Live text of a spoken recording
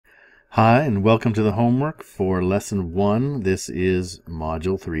Hi, and welcome to the homework for Lesson 1. This is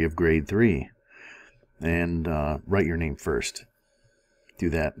Module 3 of Grade 3. And write your name first. Do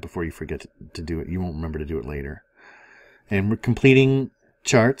that before you forget to do it. You won't remember to do it later. And we're completing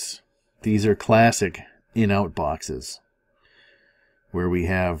charts. These are classic in-out boxes where we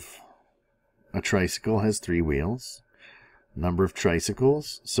have a tricycle has 3 wheels, number of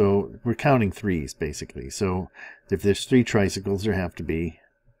tricycles. So we're counting threes, basically. So if there's 3 tricycles, there have to be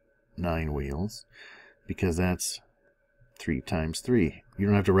 9 wheels, because that's 3 times 3. You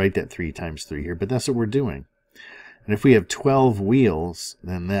don't have to write that 3 times 3 here, but that's what we're doing. And if we have 12 wheels,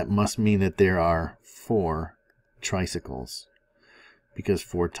 then that must mean that there are 4 tricycles, because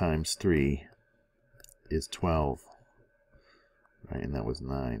 4 times 3 is 12. Right, and that was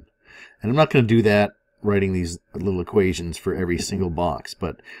 9. And I'm not going to do that, writing these little equations for every single box,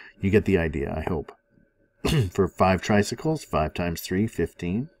 but you get the idea, I hope. For 5 tricycles, 5 times 3,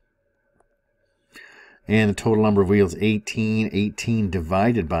 15. And the total number of wheels, 18. 18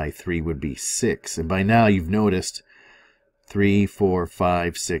 divided by 3 would be 6. And by now you've noticed 3, 4,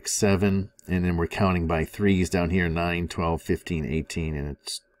 5, 6, 7. And then we're counting by 3s down here, 9, 12, 15, 18, and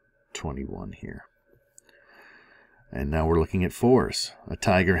it's 21 here. And now we're looking at 4s. A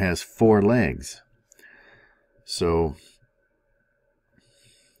tiger has 4 legs. So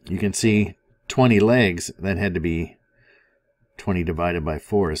you can see 20 legs, that had to be 20 divided by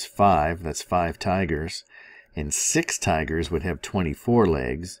 4 is 5. That's 5 tigers. And 6 tigers would have 24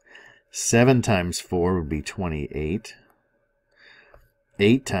 legs. 7 times 4 would be 28.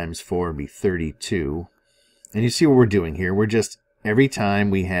 8 times 4 would be 32. And you see what we're doing here. We're just, every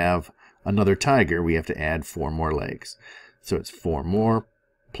time we have another tiger, we have to add 4 more legs. So it's 4 more,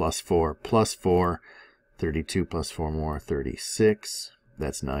 plus 4, plus 4. 32 plus 4 more, 36.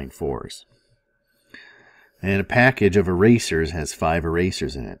 That's 9 4s. And a package of erasers has 5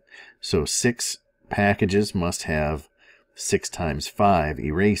 erasers in it. So 6 packages must have 6 times 5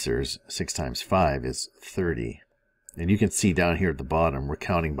 erasers. 6 times 5 is 30. And you can see down here at the bottom, we're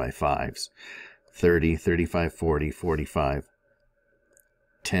counting by 5s. 30, 35, 40, 45.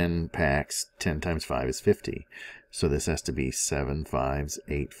 10 packs, 10 times 5 is 50. So this has to be 7 5s,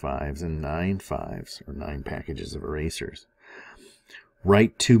 8 5s, and 9 5s, or 9 packages of erasers.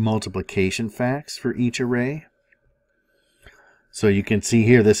 Write 2 multiplication facts for each array. So you can see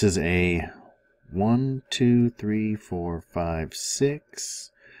here, this is a 1, 2, 3, 4, 5,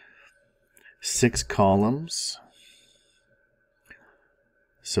 6. 6 columns.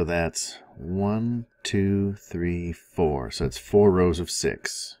 So that's 1, 2, 3, 4. So it's 4 rows of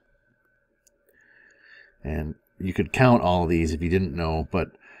 6. And you could count all of these if you didn't know,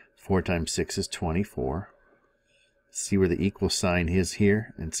 but 4 times 6 is 24. See where the equal sign is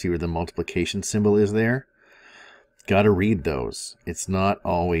here, and see where the multiplication symbol is there? Got to read those. It's not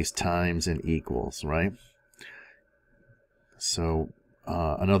always times and equals, right? So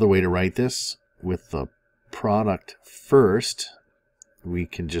another way to write this, with the product first, we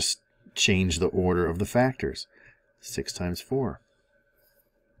can just change the order of the factors. 6 times 4.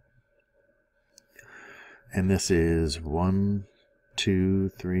 And this is 1, 2,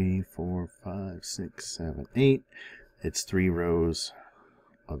 3, 4, 5, 6, 7, 8. It's 3 rows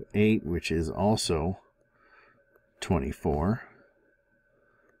of 8, which is also 24.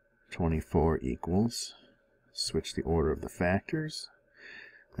 24 equals, switch the order of the factors,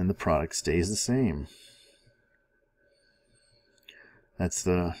 and the product stays the same. That's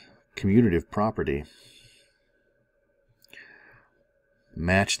the commutative property.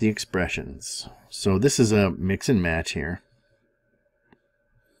 Match the expressions. So this is a mix and match here.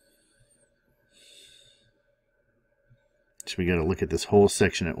 So we got to look at this whole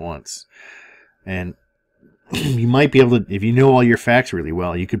section at once. And you might be able to, if you know all your facts really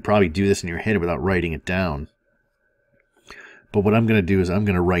well, you could probably do this in your head without writing it down. But what I'm going to do is I'm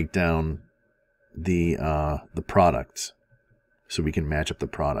going to write down the products so we can match up the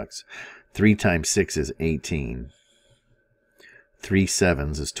products. 3 times 6 is 18. 3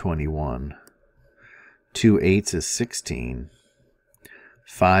 7s is 21. 2 8s is 16.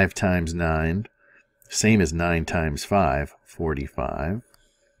 5 times 9, same as 9 times 5, 45.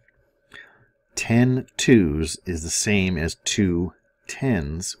 10 2s is the same as 2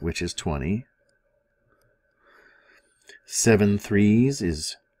 10s, which is 20. 7 3s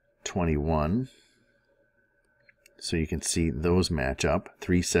is 21. So you can see those match up.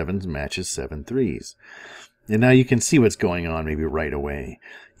 3 7s matches 7 3s. And now you can see what's going on maybe right away.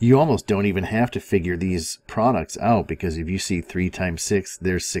 You almost don't even have to figure these products out, because if you see 3 times 6,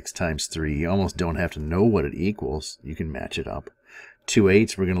 there's 6 times 3. You almost don't have to know what it equals. You can match it up. 2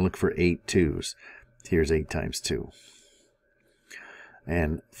 8s, we're going to look for 8 2s. Here's 8 times 2.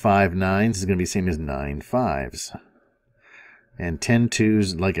 And 5 nines is going to be the same as 9 fives. And 10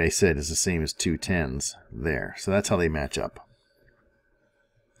 twos, like I said, is the same as 2 tens there. So that's how they match up.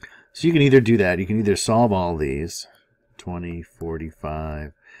 So you can either do that, you can either solve all these, 20,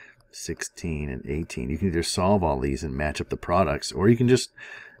 45, 16, and 18. You can either solve all these and match up the products, or you can just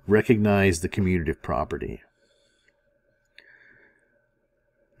recognize the commutative property.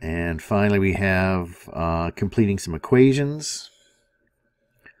 And finally we have completing some equations.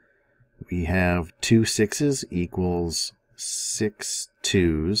 We have 2 sixes equals 6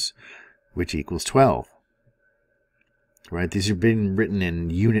 twos, which equals 12. Right? These have been written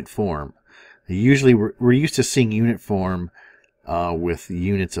in unit form. Usually we're used to seeing unit form with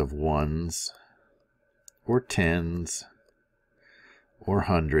units of ones or tens or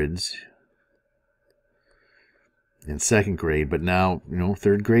hundreds in second grade, but now,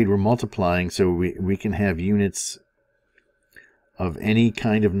 third grade we're multiplying, so we can have units of any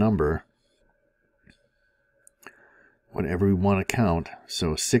kind of number, whatever we want to count.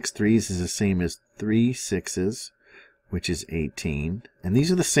 So 6 threes is the same as 3 sixes, which is 18. And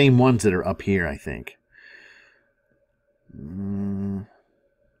these are the same ones that are up here, I think.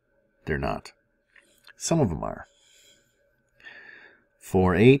 They're not. Some of them are.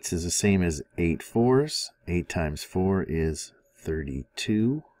 4 eights is the same as 8 fours. 8 times 4 is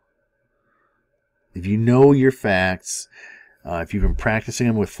 32. If you know your facts, if you've been practicing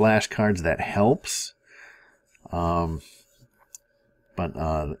them with flashcards, that helps. That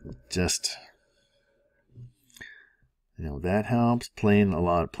helps.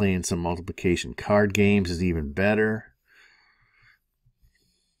 Playing some multiplication card games is even better.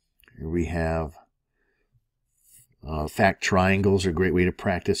 Here we have fact triangles are a great way to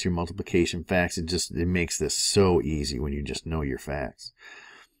practice your multiplication facts. It makes this so easy when you just know your facts.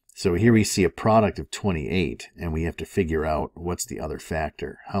 So here we see a product of 28, and we have to figure out what's the other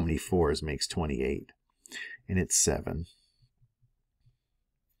factor. How many 4s makes 28? And it's 7.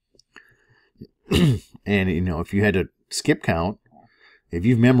 And if you had to skip count, if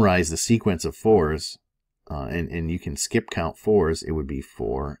you've memorized the sequence of 4s, and you can skip count 4s, it would be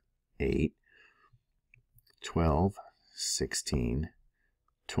 4, 8, 12, 16,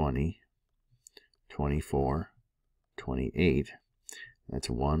 20, 24, 28. That's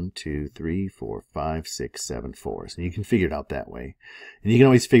 1, 2, 3, 4, 5, 6, 7 4s. And you can figure it out that way. And you can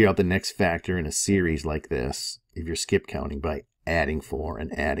always figure out the next factor in a series like this if you're skip counting by adding 4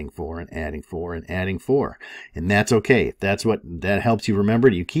 and adding 4 and adding 4 and adding 4. And that's okay. If that helps you remember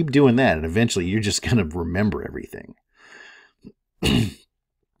it, you keep doing that, and eventually you're just going to remember everything.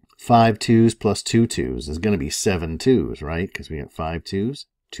 5 twos plus 2 twos is going to be 7 twos, right? Because we have 5 twos,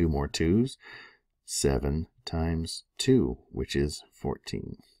 2 more twos, 7 times 2, which is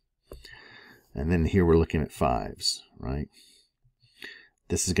 14. And then here we're looking at 5s, right?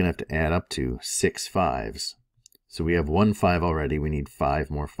 This is going to have to add up to 6 5s. So we have 1 5 already. We need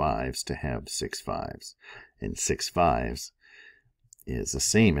 5 more 5s to have 6 5s. And 6 5s is the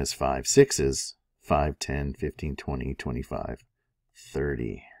same as 5 6s, 5, 10, 15, 20, 25,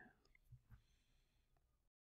 30.